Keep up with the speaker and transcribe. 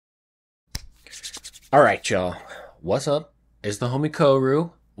All right, y'all. What's up? It's the homie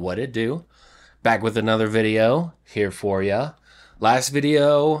Koru. What it do? Back with another video here for ya. Last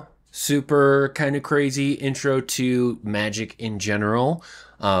video, super kind of crazy intro to magic in general.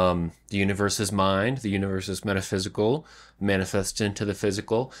 The universe is mind. The universe is metaphysical, manifests into the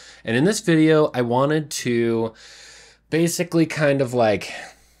physical. And in this video, I wanted to basically kind of like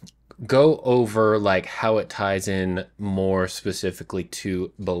go over like how it ties in more specifically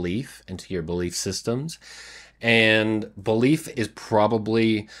to belief and to your belief systems. And belief is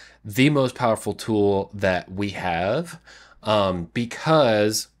probably the most powerful tool that we have,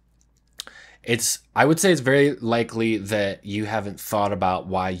 because I would say it's very likely that you haven't thought about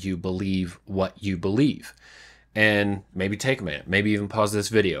why you believe what you believe. And maybe take a minute, maybe even pause this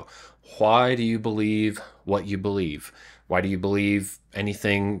video. Why do you believe what you believe? Why do you believe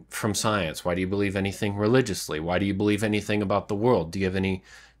anything from science? Why do you believe anything religiously? Why do you believe anything about the world? Do you have any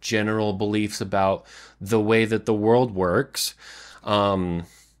general beliefs about the way that the world works? And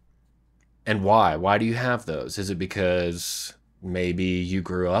why? Why do you have those? Is it because maybe you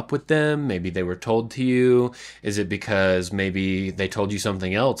grew up with them? Maybe they were told to you? Is it because maybe they told you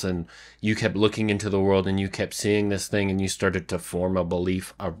something else and you kept looking into the world and you kept seeing this thing and you started to form a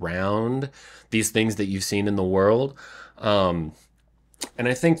belief around these things that you've seen in the world? And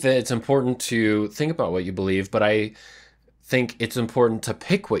I think that it's important to think about what you believe, but I think it's important to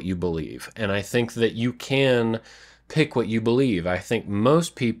pick what you believe. And I think that you can pick what you believe. I think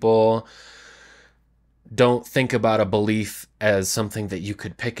most people don't think about a belief as something that you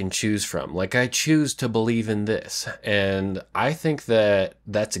could pick and choose from. Like, I choose to believe in this. And I think that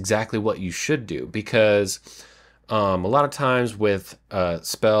that's exactly what you should do, because a lot of times with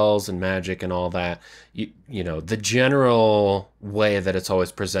spells and magic and all that, you know, the general way that it's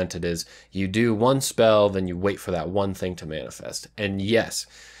always presented is you do one spell, then you wait for that one thing to manifest. And yes,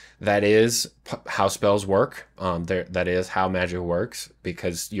 that is how spells work. That is how magic works,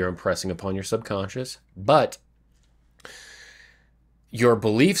 because you're impressing upon your subconscious. But your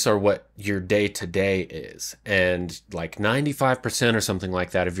beliefs are what your day to day is. And like 95% or something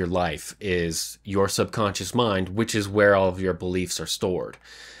like that of your life is your subconscious mind, which is where all of your beliefs are stored.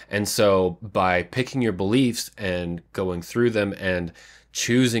 And so by picking your beliefs and going through them and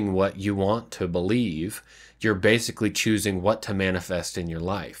choosing what you want to believe, you're basically choosing what to manifest in your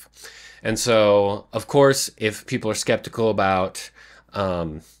life. And so, of course, if people are skeptical about,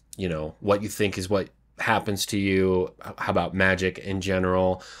 what you think is what happens to you, how about magic in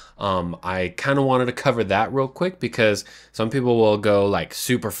general, I kind of wanted to cover that real quick, because some people will go like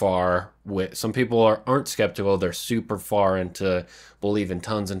super far with, some people aren't skeptical, they're super far into believe in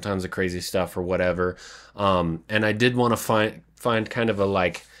tons and tons of crazy stuff or whatever. And I did want to find kind of a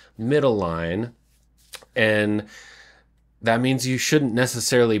like middle line. And that means you shouldn't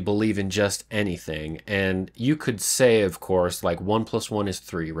necessarily believe in just anything. And you could say, of course, like 1 + 1 is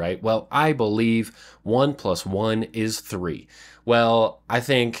 3, right? Well, I believe 1 + 1 is 3. Well, I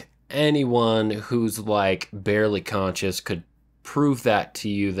think anyone who's like barely conscious could prove that to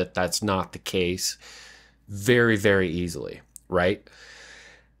you that that's not the case very, very easily, right?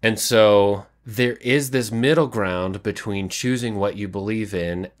 And so there is this middle ground between choosing what you believe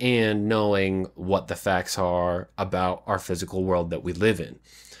in and knowing what the facts are about our physical world that we live in.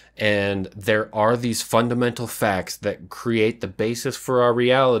 And there are these fundamental facts that create the basis for our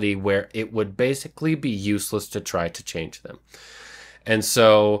reality, where it would basically be useless to try to change them. And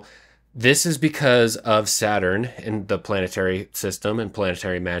so this is because of Saturn in the planetary system and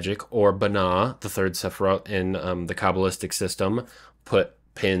planetary magic, or Banah, the third Sephiroth in the Kabbalistic system. Put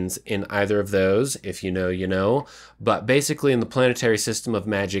pins in either of those. If you know, you know. But basically, in the planetary system of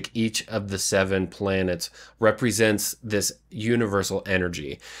magic, each of the 7 planets represents this universal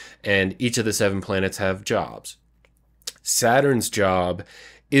energy. And each of the 7 planets have jobs. Saturn's job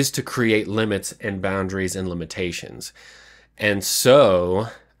is to create limits and boundaries and limitations. And so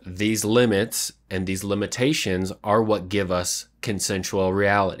these limits and these limitations are what give us consensual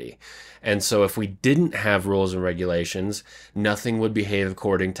reality. And so if we didn't have rules and regulations, nothing would behave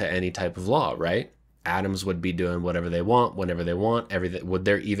according to any type of law, right? Atoms would be doing whatever they want, whenever they want. Everything, would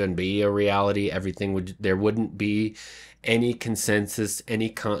there even be a reality? There wouldn't be any consensus, any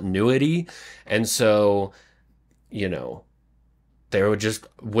continuity. And so, would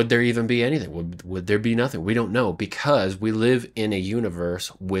there even be anything? Would there be nothing? We don't know, because we live in a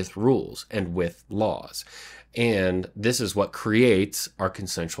universe with rules and with laws. And this is what creates our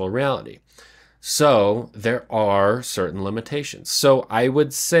consensual reality. So there are certain limitations. So I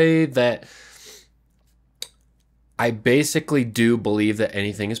would say that I basically do believe that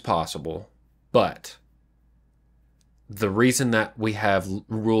anything is possible, but the reason that we have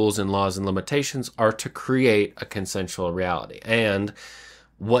rules and laws and limitations are to create a consensual reality. And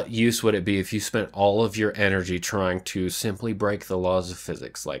what use would it be if you spent all of your energy trying to simply break the laws of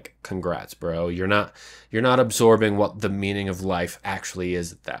physics? Like, congrats, bro. You're not absorbing what the meaning of life actually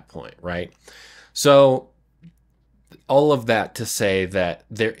is at that point, right? So all of that to say that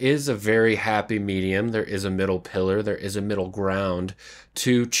there is a very happy medium, there is a middle pillar, there is a middle ground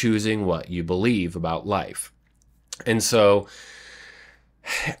to choosing what you believe about life. And so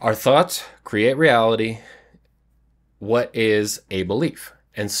our thoughts create reality. What is a belief?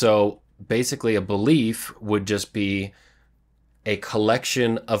 And so basically a belief would just be a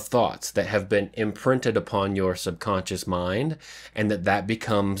collection of thoughts that have been imprinted upon your subconscious mind, and that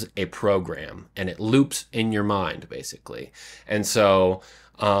becomes a program and it loops in your mind, basically. And so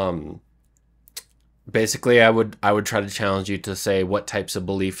basically I would try to challenge you to say, what types of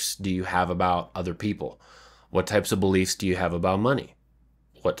beliefs do you have about other people? What types of beliefs do you have about money?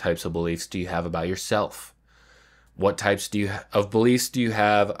 What types of beliefs do you have about yourself? What types of beliefs do you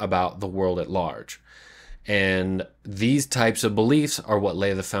have about the world at large? And these types of beliefs are what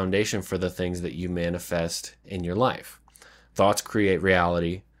lay the foundation for the things that you manifest in your life. Thoughts create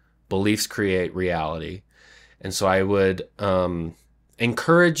reality. Beliefs create reality. And so I would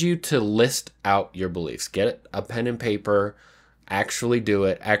encourage you to list out your beliefs. Get a pen and paper. Actually do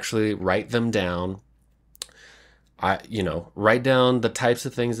it. Actually write them down. Write down the types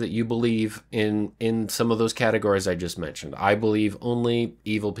of things that you believe in some of those categories I just mentioned. I believe only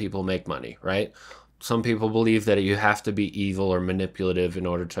evil people make money, right? Some people believe that you have to be evil or manipulative in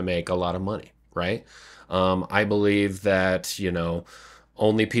order to make a lot of money, right? I believe that,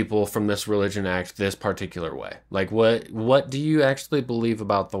 only people from this religion act this particular way. Like, what do you actually believe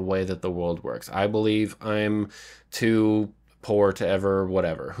about the way that the world works? I believe I'm too poor to ever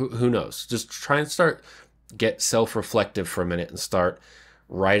whatever. Who knows? Just try and get self-reflective for a minute and start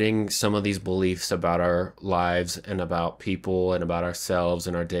writing some of these beliefs about our lives and about people and about ourselves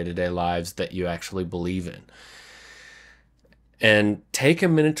and our day-to-day lives that you actually believe in. And take a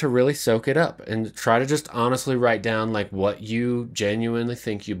minute to really soak it up and try to just honestly write down like what you genuinely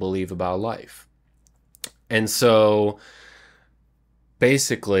think you believe about life. And so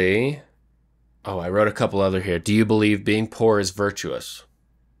basically, I wrote a couple other here. Do you believe being poor is virtuous?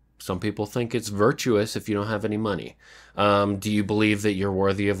 Some people think it's virtuous if you don't have any money. Do you believe that you're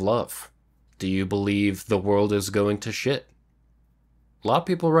worthy of love? Do you believe the world is going to shit? A lot of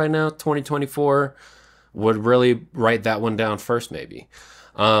people right now, 2024, would really write that one down first, maybe.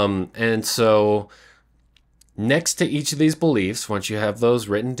 And so next to each of these beliefs, once you have those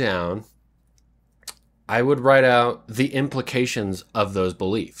written down, I would write out the implications of those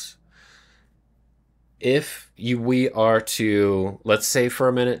beliefs. If we are to, let's say for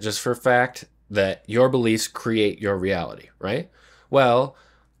a minute, just for a fact, that your beliefs create your reality, right? Well,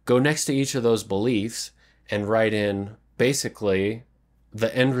 go next to each of those beliefs and write in basically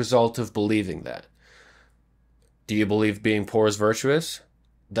the end result of believing that. Do you believe being poor is virtuous?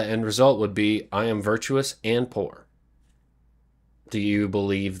 The end result would be, I am virtuous and poor. Do you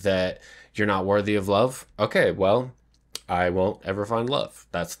believe that you're not worthy of love? Okay, well, I won't ever find love.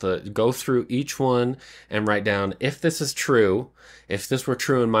 Go through each one and write down, if this is true, if this were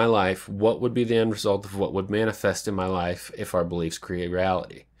true in my life, what would be the end result of what would manifest in my life if our beliefs create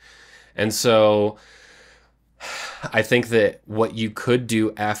reality? And so I think that what you could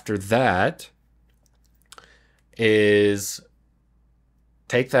do after that is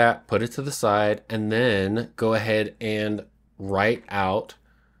take that, put it to the side, and then go ahead and write out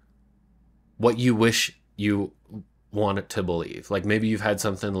what you wish you want it to believe. Like maybe you've had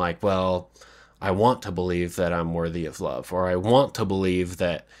something like, well, I want to believe that I'm worthy of love, or I want to believe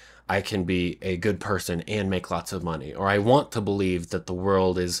that I can be a good person and make lots of money, or I want to believe that the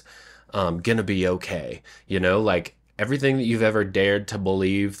world is gonna be okay. Like everything that you've ever dared to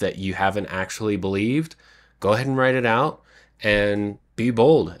believe that you haven't actually believed, go ahead and write it out and be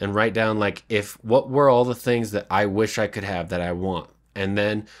bold and write down like, what were all the things that I wish I could have that I want? And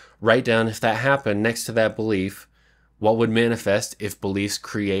then write down, if that happened next to that belief, what would manifest if beliefs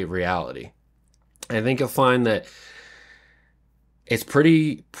create reality. I think you'll find that it's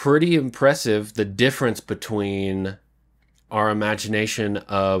pretty impressive, the difference between our imagination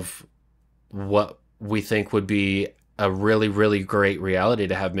of what we think would be a really, really great reality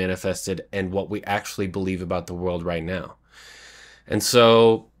to have manifested and what we actually believe about the world right now. And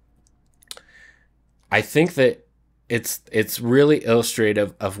so I think that it's really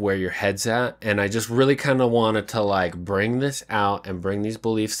illustrative of where your head's at, and I just really kind of wanted to like bring this out and bring these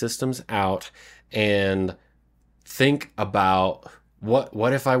belief systems out and think about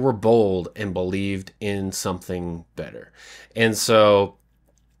what if I were bold and believed in something better? And so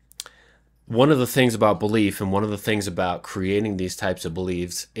one of the things about belief and one of the things about creating these types of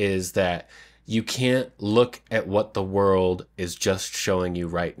beliefs is that you can't look at what the world is just showing you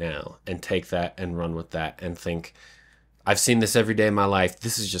right now and take that and run with that and think, I've seen this every day in my life.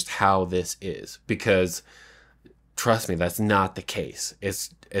 This is just how this is. Because trust me, that's not the case. It's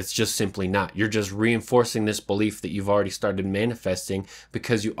just simply not. You're just reinforcing this belief that you've already started manifesting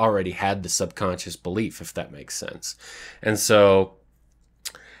because you already had the subconscious belief, if that makes sense. And so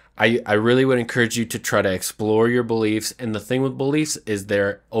I really would encourage you to try to explore your beliefs. And the thing with beliefs is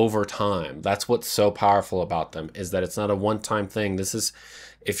they're over time. That's what's so powerful about them, is that it's not a one-time thing. This is,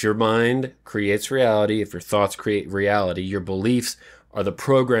 if your mind creates reality, if your thoughts create reality, your beliefs are the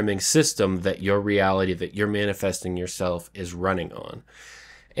programming system that your reality, that you're manifesting yourself, is running on.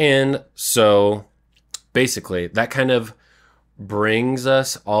 And so basically that kind of brings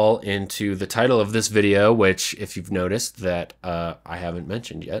us all into the title of this video, which, if you've noticed, that I haven't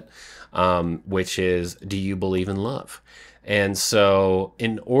mentioned yet, which is, do you believe in love? And so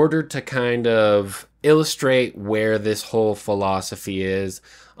in order to kind of illustrate where this whole philosophy is,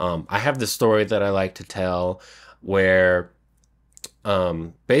 I have this story that I like to tell where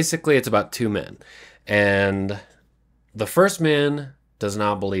basically it's about two men. And the first man does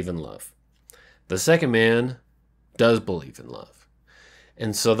not believe in love. The second man does believe in love.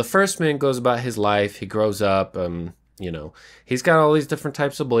 And so the first man goes about his life. He grows up, he's got all these different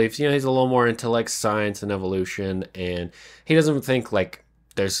types of beliefs. He's a little more into like science and evolution, and he doesn't think like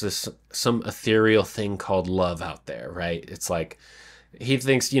there's some ethereal thing called love out there, right? It's like he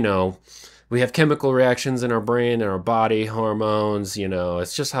thinks, we have chemical reactions in our brain and our body, hormones,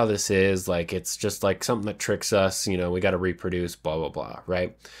 it's just how this is. Like, it's just like something that tricks us, we got to reproduce, blah, blah, blah,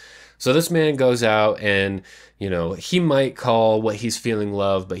 right? So this man goes out and, he might call what he's feeling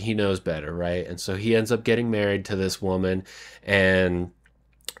love, but he knows better, right? And so he ends up getting married to this woman, and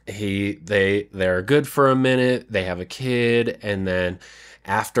they're good for a minute, they have a kid, and then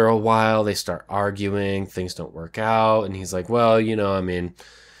after a while they start arguing, things don't work out, and he's like, well,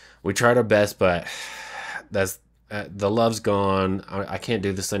 we tried our best, but that's the love's gone. I can't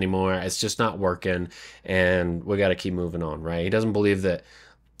do this anymore. It's just not working, and we got to keep moving on, right? He doesn't believe that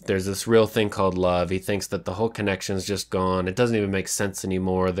there's this real thing called love. He thinks that the whole connection's just gone. It doesn't even make sense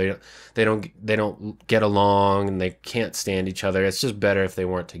anymore. They don't get along, and they can't stand each other. It's just better if they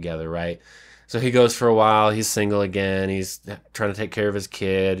weren't together, right? So he goes for a while. He's single again. He's trying to take care of his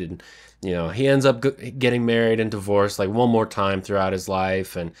kid, and he ends up getting married and divorced like one more time throughout his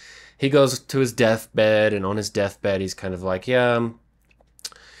life. And he goes to his deathbed, and on his deathbed, he's kind of like, yeah,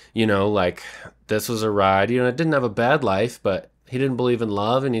 like this was a ride. I didn't have a bad life, but he didn't believe in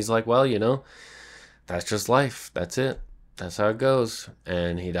love. And he's like, well, that's just life. That's it. That's how it goes.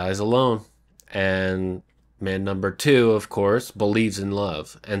 And he dies alone. And man number two, of course, believes in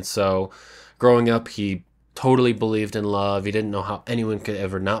love. And so growing up, he totally believed in love. He didn't know how anyone could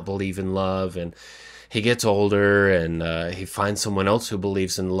ever not believe in love. And he gets older, and he finds someone else who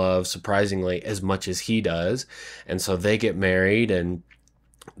believes in love, surprisingly, as much as he does. And so they get married, and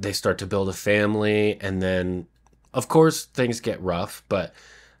they start to build a family. And then, of course, things get rough, but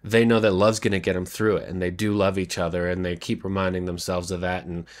they know that love's going to get them through it, and they do love each other, and they keep reminding themselves of that.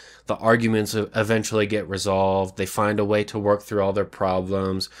 And the arguments eventually get resolved. They find a way to work through all their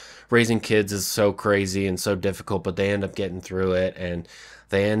problems. Raising kids is so crazy and so difficult, but they end up getting through it, and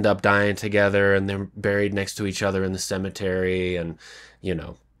they end up dying together, and they're buried next to each other in the cemetery. And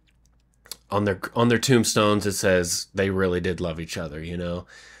on their tombstones it says they really did love each other.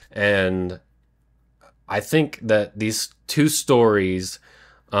 And I think that these two stories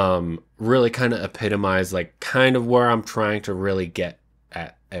really kind of epitomize like kind of where I'm trying to really get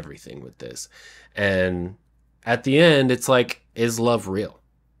at everything with this. And at the end, it's like, is love real?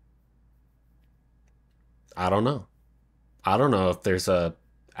 I don't know. I don't know if there's a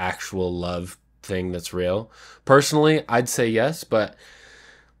actual love thing that's real. Personally, I'd say yes, but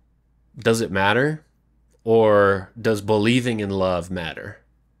does it matter? Or does believing in love matter?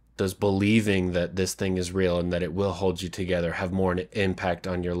 Does believing that this thing is real and that it will hold you together have more impact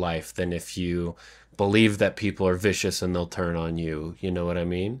on your life than if you believe that people are vicious and they'll turn on you? You know what I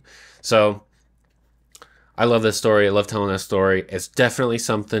mean? So I love this story. I love telling this story. It's definitely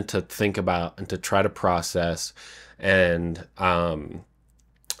something to think about and to try to process. And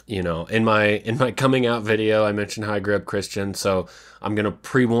in my coming out video, I mentioned how I grew up Christian. So I'm going to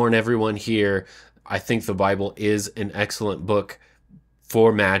pre-warn everyone here. I think the Bible is an excellent book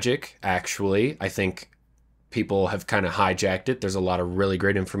for magic, actually. I think people have kind of hijacked it. There's a lot of really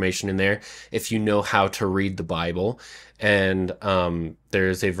great information in there if you know how to read the Bible. And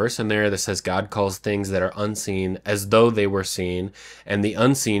there's a verse in there that says God calls things that are unseen as though they were seen, and the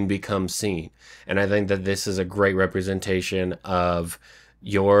unseen becomes seen. And I think that this is a great representation of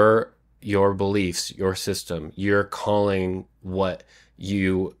your beliefs, your system. You're calling what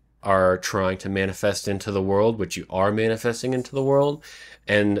you are trying to manifest into the world, which you are manifesting into the world,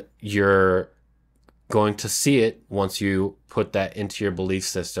 and you're going to see it once you put that into your belief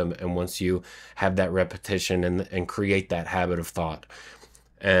system and once you have that repetition and create that habit of thought.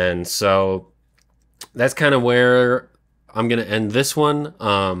 And so that's kind of where I'm going to end this one.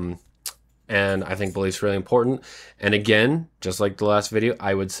 And I think belief's really important. And again, just like the last video,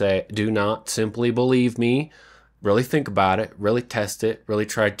 I would say do not simply believe me. Really think about it, really test it, really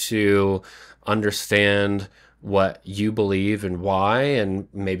try to understand what you believe and why, and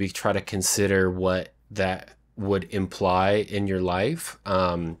maybe try to consider what that would imply in your life.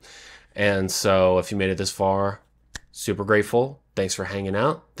 And so if you made it this far, super grateful. Thanks for hanging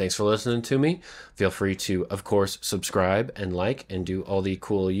out. Thanks for listening to me. Feel free to, of course, subscribe and like and do all the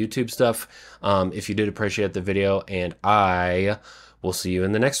cool YouTube stuff if you did appreciate the video, and I will see you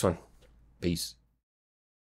in the next one. Peace.